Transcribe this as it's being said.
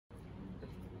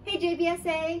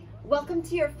JBSA, welcome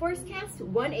to your ForceCast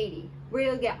 180, where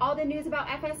you'll get all the news about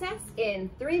FSS in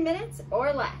 3 minutes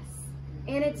or less.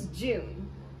 And it's June.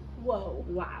 Whoa.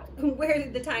 Wow. Where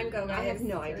did the time go, guys? I have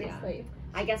no idea.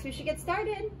 I guess we should get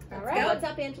started. All right. What's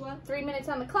up, Angela? 3 minutes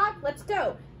on the clock. Let's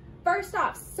go. First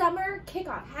off, summer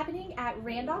kickoff happening at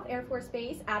Randolph Air Force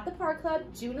Base at the Park Club,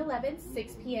 June 11th,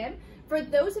 6 p.m. For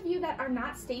those of you that are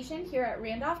not stationed here at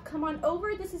Randolph, come on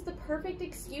over. This is the perfect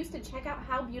excuse to check out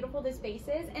how beautiful this base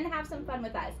is and have some fun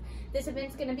with us. This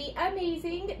event's going to be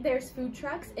amazing. There's food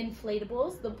trucks,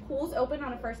 inflatables, the pool's open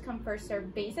on a first-come,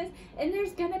 first-served basis, and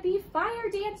there's going to be fire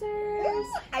dancers.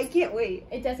 I can't wait.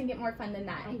 It doesn't get more fun than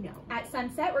that. I know. At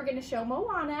sunset, we're going to show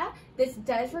Moana. This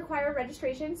does require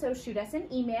registration, so shoot us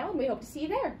an email, and we hope to see you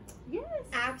there. Yes.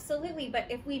 Absolutely, but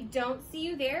if we don't see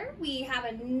you there, we have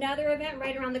another event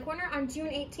right around the corner on June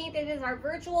 18th. It is our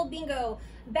virtual bingo,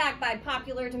 backed by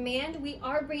popular demand. We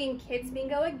are bringing kids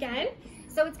bingo again,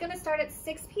 so it's going to start at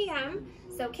 6 p.m.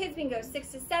 So kids bingo 6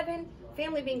 to 7,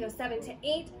 family bingo 7 to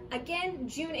 8. Again,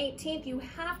 June 18th, you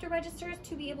have to register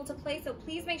to be able to play, so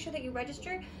please make sure that you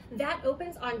register. That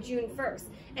opens on June 1st.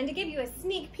 And to give you a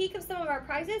sneak peek of some of our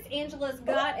prizes, Angela's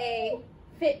got a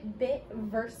Fitbit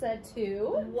Versa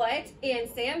 2. what? And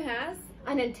Sam has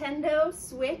A Nintendo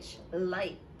Switch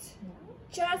Lite.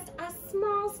 just a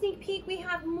small sneak peek. We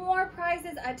have more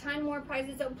prizes, a ton more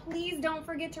prizes, so please don't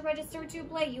forget to register to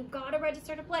play. You've got to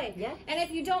register to play. Yeah. And if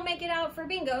you don't make it out for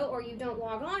bingo, or you don't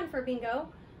log on for bingo,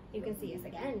 you can see us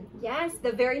again. Yes,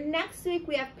 the very next week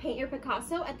we have Paint Your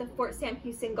Picasso at the Fort Sam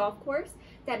Houston Golf Course.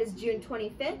 That is June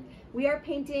 25th. We are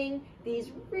painting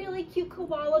these really cute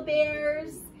koala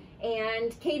bears.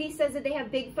 And Katy says that they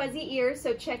have big fuzzy ears,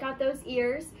 so check out those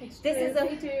ears. This is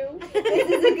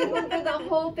a good one for the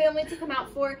whole family to come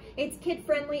out for. It's kid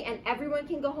friendly and everyone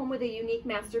can go home with a unique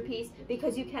masterpiece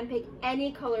because you can pick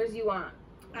any colors you want.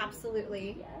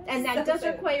 Absolutely. Yes. And that does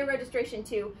require registration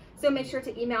too, so make sure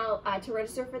to email to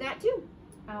register for that too.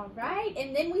 All right,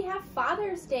 and then we have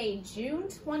Father's Day, June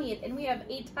 20th, and we have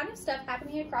a ton of stuff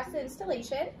happening across the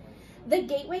installation. The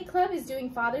Gateway Club is doing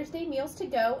Father's Day meals to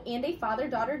go and a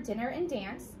father-daughter dinner and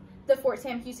dance. The Fort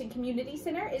Sam Houston Community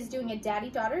Center is doing a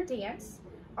daddy-daughter dance.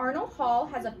 Arnold Hall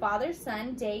has a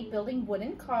father-son day building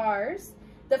wooden cars.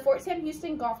 The Fort Sam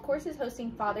Houston Golf Course is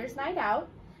hosting Father's Night Out.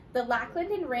 The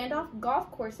Lackland and Randolph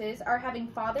golf courses are having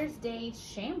Father's Day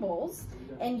shambles.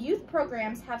 And youth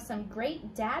programs have some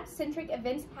great dad-centric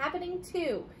events happening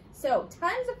too. So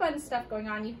tons of fun stuff going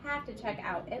on. You have to check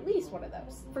out at least one of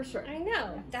those. For sure. I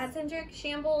know. Dad-centric,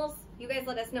 shambles. You guys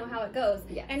let us know how it goes.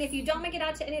 Yes. And if you don't make it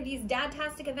out to any of these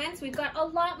dad-tastic events, we've got a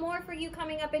lot more for you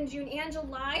coming up in June and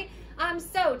July.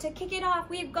 So to kick it off,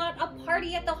 we've got a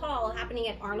party at the hall happening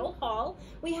at Arnold Hall.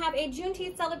 We have a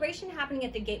Juneteenth celebration happening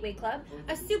at the Gateway Club.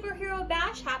 A superhero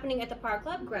bash happening at the Park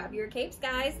Club. Grab your capes,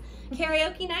 guys.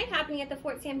 Karaoke night happening at the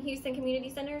Fort Sam Houston Community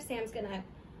Center. Sam's gonna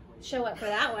show up for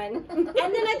that one. And then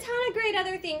a ton of great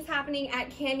other things happening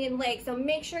at Canyon Lake, so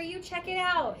make sure you check it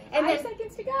out. And 5 then,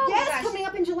 seconds to go. yes, coming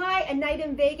up in July, a night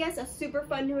in Vegas, a super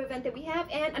fun new event that we have,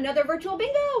 and another virtual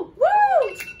bingo.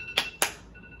 Woo!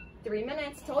 3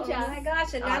 minutes, told ya. Oh my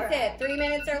gosh, and All that's right. it. 3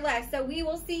 minutes or less. So we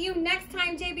will see you next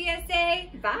time,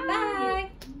 JBSA. Bye. Bye.